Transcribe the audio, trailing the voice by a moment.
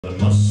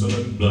Muscle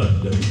and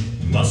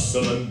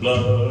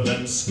blood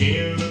and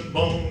skin and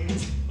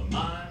bones. A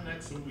mind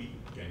that's weak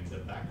and a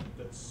back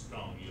that's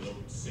strong. You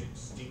load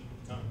 16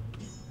 tons.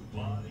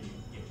 What do you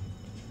get?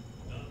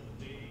 Another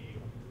day.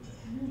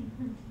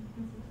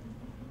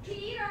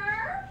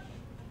 Peter?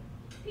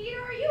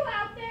 Peter, are you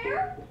out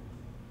there?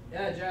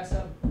 Yeah, Jess,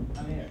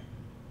 I'm here.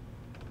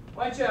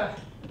 Why don't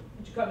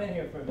you come in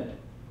here for a minute?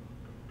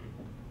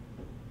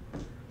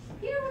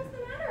 Peter, what's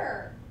the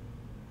matter?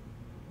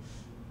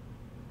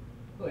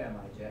 Who am I,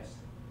 Jess?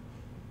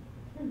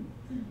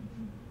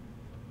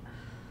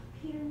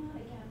 Peter, not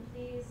again,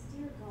 please.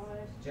 Dear God.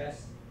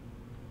 Jess?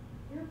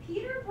 You're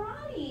Peter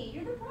Brawny.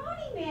 You're the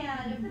Brawny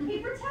man of the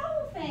paper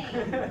towel thing.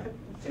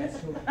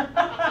 Jess,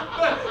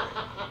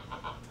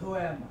 who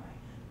am I?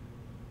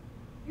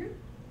 You're...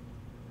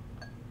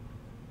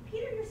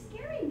 Peter, you're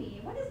scaring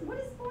me. What is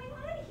going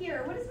on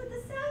here? What is with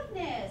the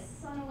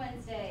sadness on a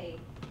Wednesday?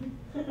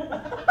 It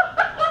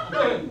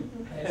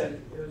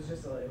was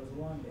a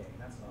long day.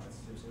 That's all.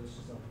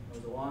 It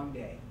was a long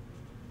day.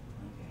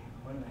 Okay,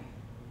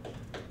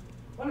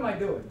 what am I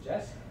doing,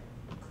 Jess?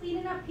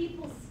 Cleaning up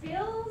people's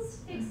spills,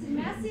 fixing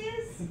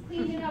messes,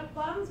 cleaning up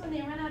bums when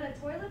they run out of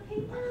toilet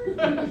paper.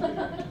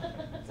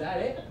 Is that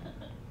it?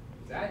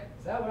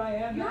 Is that what I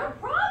am? You're a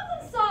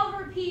problem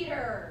solver,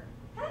 Peter.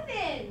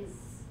 Heavens.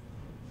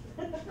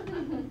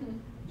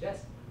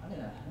 Jess, I'm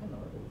gonna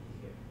live with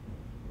you here.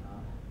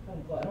 I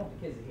don't know if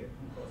the kids are here.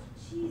 Come close.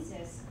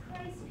 Jesus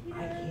Christ, Peter. I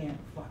can't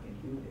fucking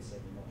do this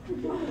anymore.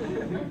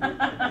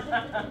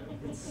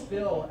 It's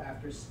spill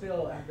after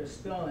spill after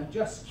spill, and it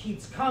just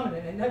keeps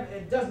coming, and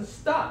it doesn't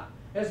stop.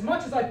 As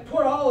much as I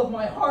put all of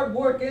my hard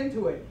work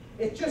into it,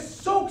 it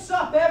just soaks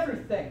up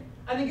everything,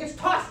 and it gets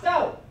tossed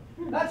out.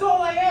 That's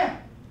all I am.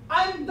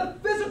 I'm the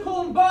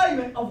physical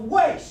embodiment of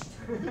waste.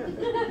 Do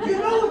you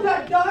know what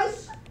that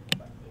does? It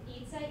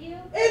eats at you?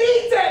 It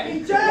eats at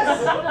me, Jess!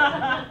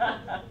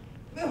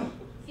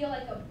 Feel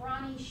like a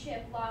brawny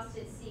ship lost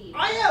at sea.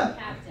 I am!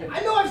 Captain. I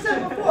know I've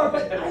said it before,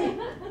 but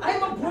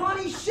I'm a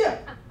brawny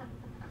ship.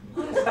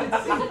 Lost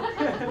at sea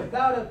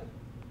without a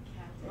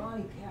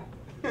brawny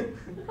captain.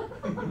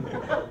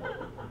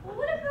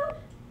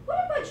 What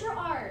about your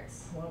art?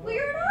 Well,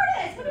 you're an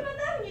artist. What about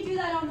that when you do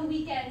that on the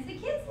weekends? The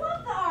kids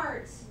love the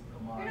art.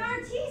 Come on. You're an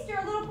artiste.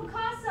 You're a little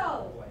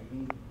Picasso. What,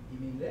 you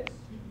mean this?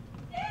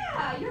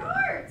 Yeah, your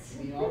art.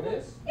 You mean all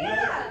this?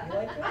 Yeah. You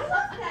like this? I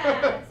love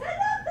that.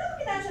 Look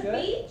at that's a Good.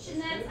 beach,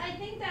 and I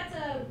think that's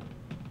a...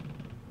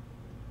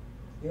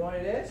 You know what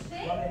it is?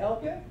 Thing? Want me to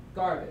help you?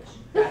 Garbage.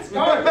 That's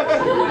garbage.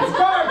 That's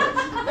garbage.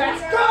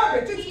 That's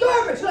garbage. It's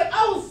garbage. Like,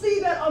 I will see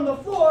that on the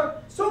floor,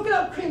 soaking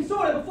up cream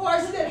soda before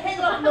I see it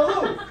hanging up in the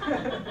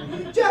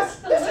loop. This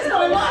is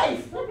my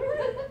life.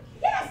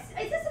 Yes.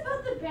 Is this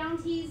about the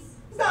bounties?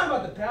 It's not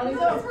about the bounties. No,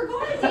 because we're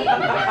going to Dave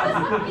and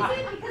Carol's. Is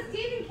it because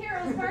Dave and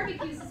Carol's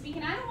barbecues this week,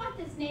 and I don't want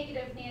this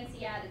negative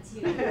Nancy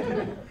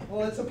attitude.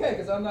 Well, it's okay,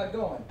 because I'm not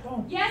going.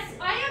 Yes,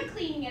 I am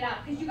cleaning it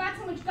up, because you got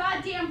so much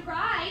goddamn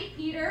pride,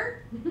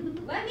 Peter.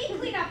 Let me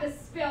clean up a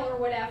spill or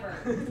whatever.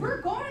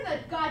 We're going to the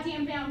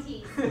goddamn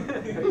bounties.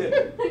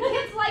 The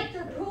kids like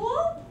their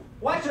pool?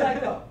 Why should I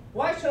go?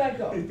 Why should I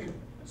go?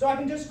 So I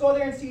can just go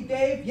there and see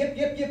Dave? Yip.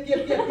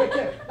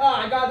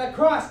 I got the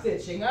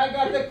cross-stitching. I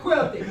got the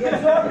quilting. He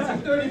absorbs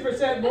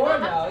 30% more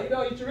now. You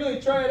know, you should really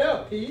try it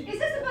out, Pete. Is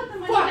this about the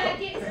money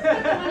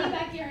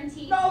back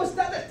guarantee? No, it's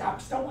not.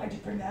 Stop. Why'd you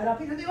bring that up?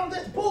 You know,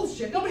 that's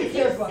bullshit. Nobody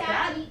cares about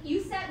that.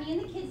 You sat me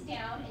and the kids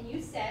down and you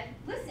said,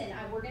 listen,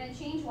 we're going to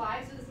change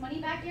lives with this money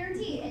back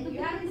guarantee. And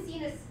you haven't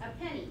seen a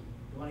penny.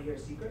 You want to hear a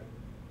secret?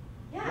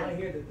 Yeah. You want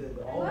to hear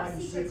the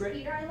almighty secret?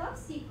 Peter, I love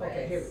secrets.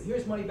 Okay,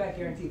 here's money back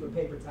guarantee for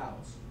paper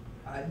towels.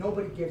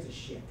 Nobody gives a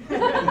shit. It's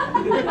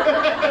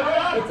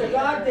a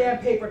goddamn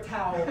paper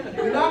towel.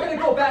 You're not going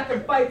to go back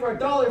and fight for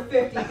 $1.50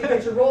 to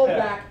get your roll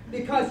back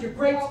because your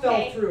grapes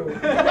fell through.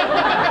 Come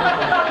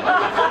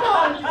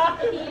on,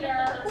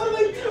 Peter. What do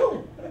I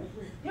do?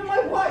 You're my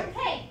wife.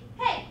 Hey.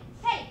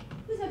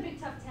 Who's my big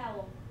tough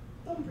towel?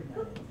 Don't bring that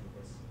into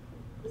this.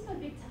 Who's my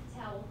big tough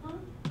towel, huh?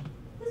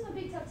 Who's my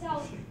big tough towel?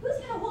 Who's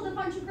going to hold a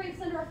bunch of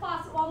grapes under a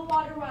faucet while the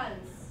water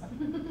runs?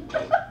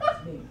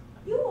 It's me.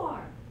 You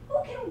are. Who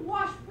can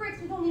wash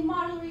bricks with only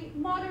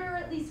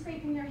moderately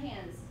scraping their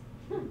hands?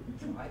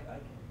 I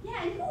can.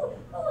 Yeah, and who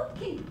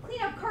can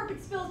clean up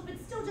carpet spills but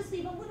still just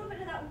leave a little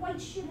bit of that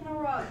white shit in the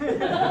rug?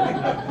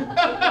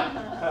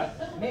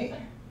 Me.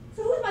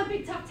 So who's my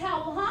big tough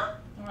towel, huh?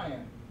 I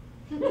am.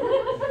 Who's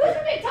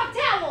your big tough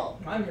towel?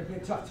 I'm your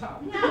big tough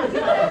towel. Now,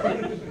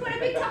 you want a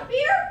big tough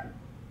beer?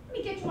 Let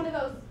me get you one of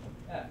those.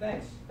 Yeah,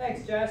 thanks.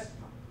 Thanks, Jess.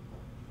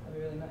 That'd be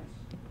really nice.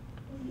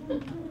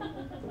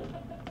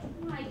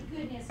 My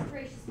goodness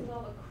gracious, with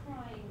all the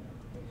crying.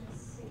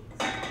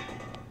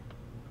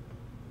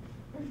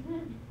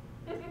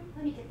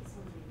 Let me get this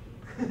one for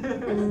you,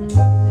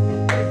 Peter.